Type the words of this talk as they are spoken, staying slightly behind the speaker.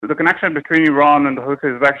The connection between Iran and the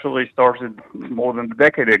Houthis actually started more than a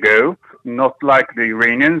decade ago. Not like the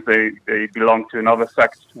Iranians, they belong to another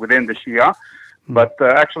sect within the Shia. But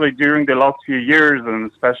actually, during the last few years, and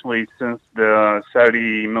especially since the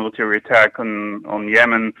Saudi military attack on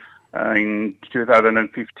Yemen in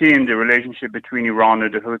 2015, the relationship between Iran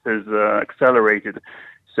and the Houthis accelerated.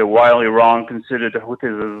 So while Iran considered the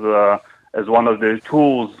Houthis as one of their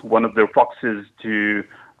tools, one of their foxes to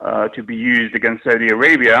be used against Saudi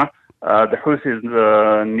Arabia, the Houthis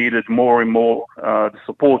needed more and more the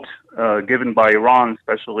support given by Iran,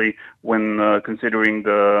 especially when considering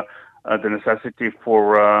the necessity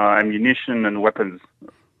for ammunition and weapons.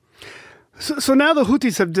 So now the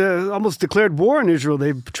Houthis have almost declared war on Israel.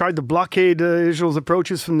 They've tried to blockade Israel's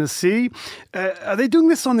approaches from the sea. Are they doing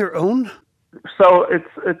this on their own? So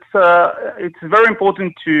it's very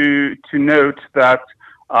important to note that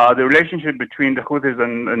the relationship between the Houthis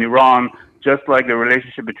and Iran, just like the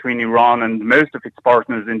relationship between Iran and most of its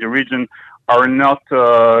partners in the region, are not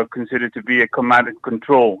considered to be a command and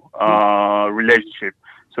control relationship.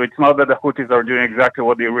 So it's not that the Houthis are doing exactly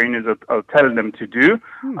what the Iranians are telling them to do,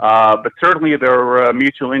 but certainly there are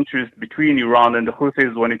mutual interest between Iran and the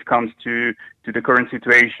Houthis when it comes to the current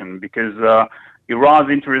situation, because Iran's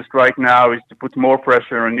interest right now is to put more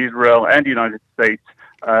pressure on Israel and the United States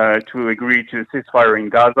to agree to a ceasefire in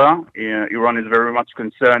Gaza. Iran is very much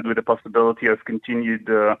concerned with the possibility of continued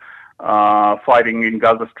fighting in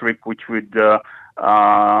Gaza Strip, which would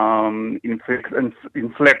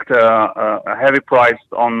inflict a heavy price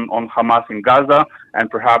on Hamas in Gaza and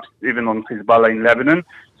perhaps even on Hezbollah in Lebanon.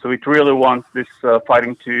 So it really wants this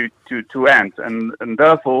fighting to end. And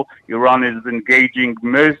therefore, Iran is engaging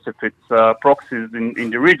most of its proxies in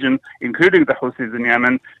the region, including the Houthis in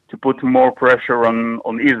Yemen, to put more pressure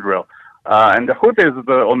on Israel. And the Houthis,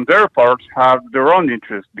 on their part, have their own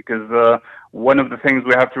interest, because one of the things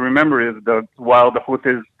we have to remember is that while the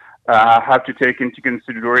Houthis have to take into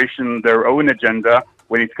consideration their own agenda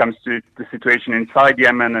when it comes to the situation inside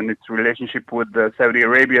Yemen and its relationship with Saudi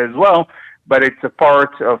Arabia as well, but it's a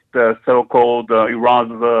part of the so-called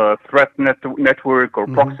Iran's threat network or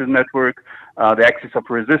proxy network, the axis of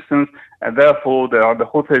resistance, and therefore the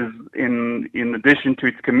Houthis, in addition to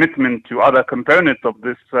its commitment to other components of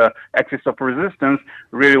this axis of resistance,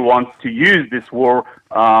 really wants to use this war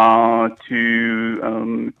to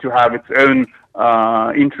have its own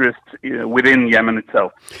interest within Yemen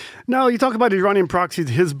itself. Now, you talk about Iranian proxies,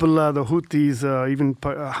 Hezbollah, the Houthis, even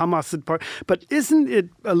Hamas, but isn't it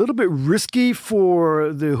a little bit risky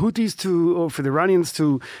for the Houthis or for the Iranians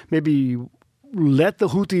to maybe let the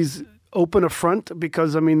Houthis open a front?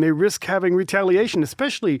 Because, I mean, they risk having retaliation,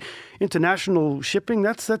 especially international shipping.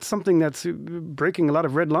 That's something that's breaking a lot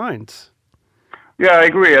of red lines. Yeah, I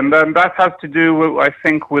agree. And then that has to do, I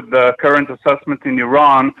think, with the current assessment in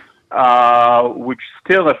Iran, which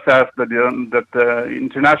still assess that the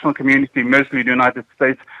international community, mostly the United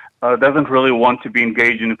States, doesn't really want to be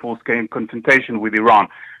engaged in a full-scale confrontation with Iran.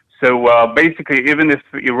 So basically, even if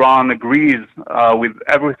Iran agrees with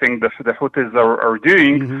everything the Houthis are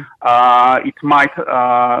doing, it might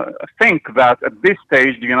think that at this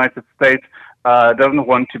stage the United States doesn't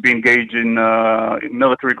want to be engaged in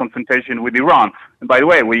military confrontation with Iran. And by the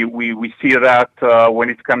way, we see that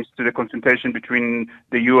when it comes to the confrontation between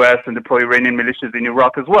the U.S. and the pro-Iranian militias in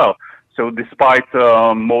Iraq as well. So despite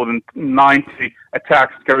more than 90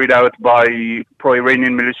 attacks carried out by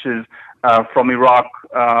pro-Iranian militias from Iraq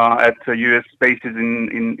at U.S. bases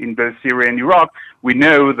in both Syria and Iraq, we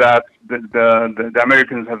know that the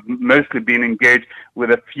Americans have mostly been engaged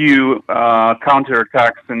with a few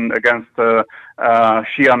counterattacks against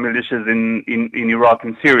Shia militias in Iraq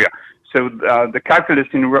and Syria. So the calculus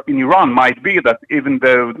in Iran might be that even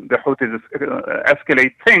though the Houthis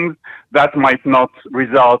escalate things, that might not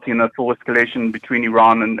result in a full escalation between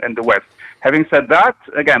Iran and the West. Having said that,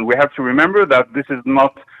 again, we have to remember that this is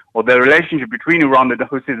not, or the relationship between Iran and the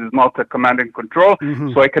Houthis is not a command and control.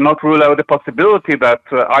 So I cannot rule out the possibility that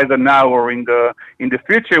either now or in the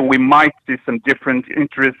future we might see some different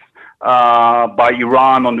interests by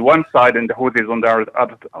Iran on the one side and the Houthis on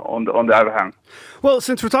the other hand. Well,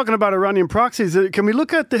 since we're talking about Iranian proxies, can we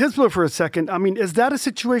look at the Hezbollah for a second? I mean, is that a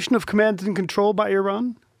situation of command and control by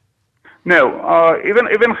Iran? No, even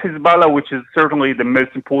Hezbollah, which is certainly the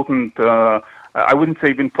most important, I wouldn't say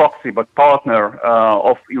even proxy, but partner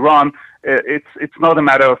of Iran, it's not a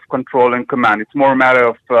matter of control and command. It's more a matter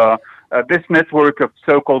of this network of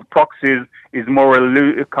so-called proxies is more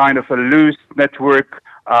a kind of a loose network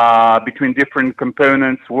between different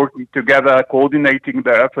components, working together, coordinating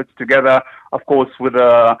their efforts together, of course, with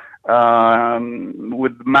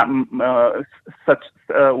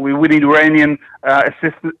Iranian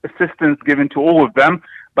assistance given to all of them.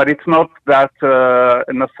 But it's not that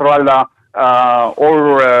Nasrallah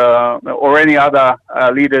or any other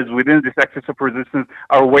leaders within this axis of resistance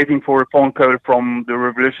are waiting for a phone call from the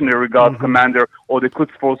Revolutionary Guard commander or the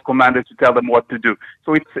Quds Force commander to tell them what to do.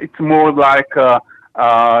 So it's more like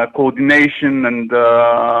coordination and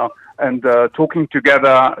talking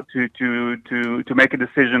together to make a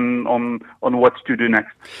decision on what to do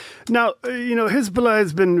next. Now, Hezbollah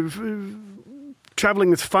has been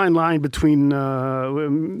traveling this fine line between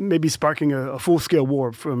maybe sparking a full-scale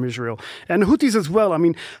war from Israel and the Houthis as well. I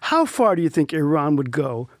mean, how far do you think Iran would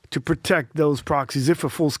go to protect those proxies if a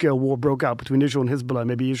full-scale war broke out between Israel and Hezbollah,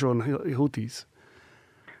 maybe Israel and Houthis?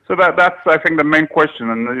 So that's, I think, the main question,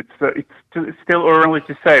 and it's still early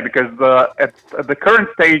to say, because at the current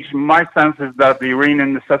stage, my sense is that the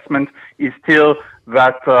Iranian assessment is still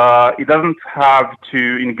that it doesn't have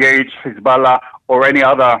to engage Hezbollah or any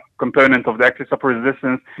other component of the axis of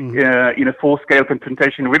resistance in a full-scale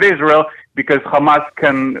confrontation with Israel, because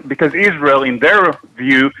because Israel, in their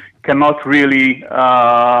view, cannot really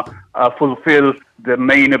fulfill the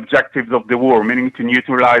main objectives of the war, meaning to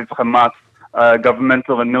neutralize Hamas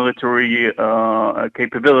governmental and military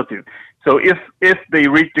capabilities. So if they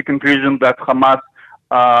reach the conclusion that Hamas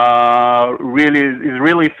is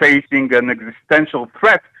really facing an existential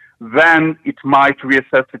threat, then it might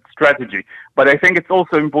reassess its strategy. But I think it's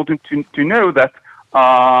also important to know that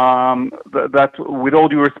that with all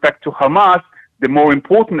due respect to Hamas, the more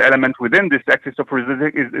important element within this axis of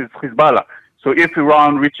resistance is Hezbollah. So if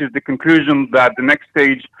Iran reaches the conclusion that the next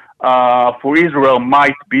stage for Israel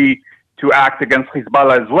might be to act against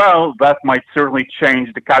Hezbollah as well, that might certainly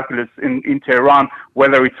change the calculus in Tehran,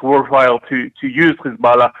 whether it's worthwhile to use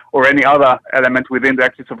Hezbollah or any other element within the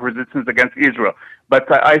axis of resistance against Israel. But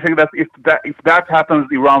I think that if that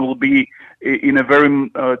happens, Iran will be in a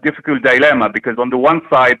very difficult dilemma, because on the one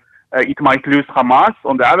side, it might lose Hamas.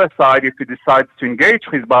 On the other side, if it decides to engage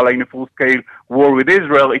Hezbollah in a full-scale war with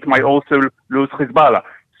Israel, it might also lose Hezbollah.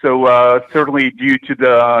 So certainly due to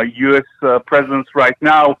the U.S. presence right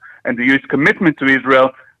now and the U.S. commitment to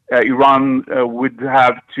Israel, Iran would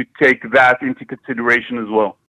have to take that into consideration as well.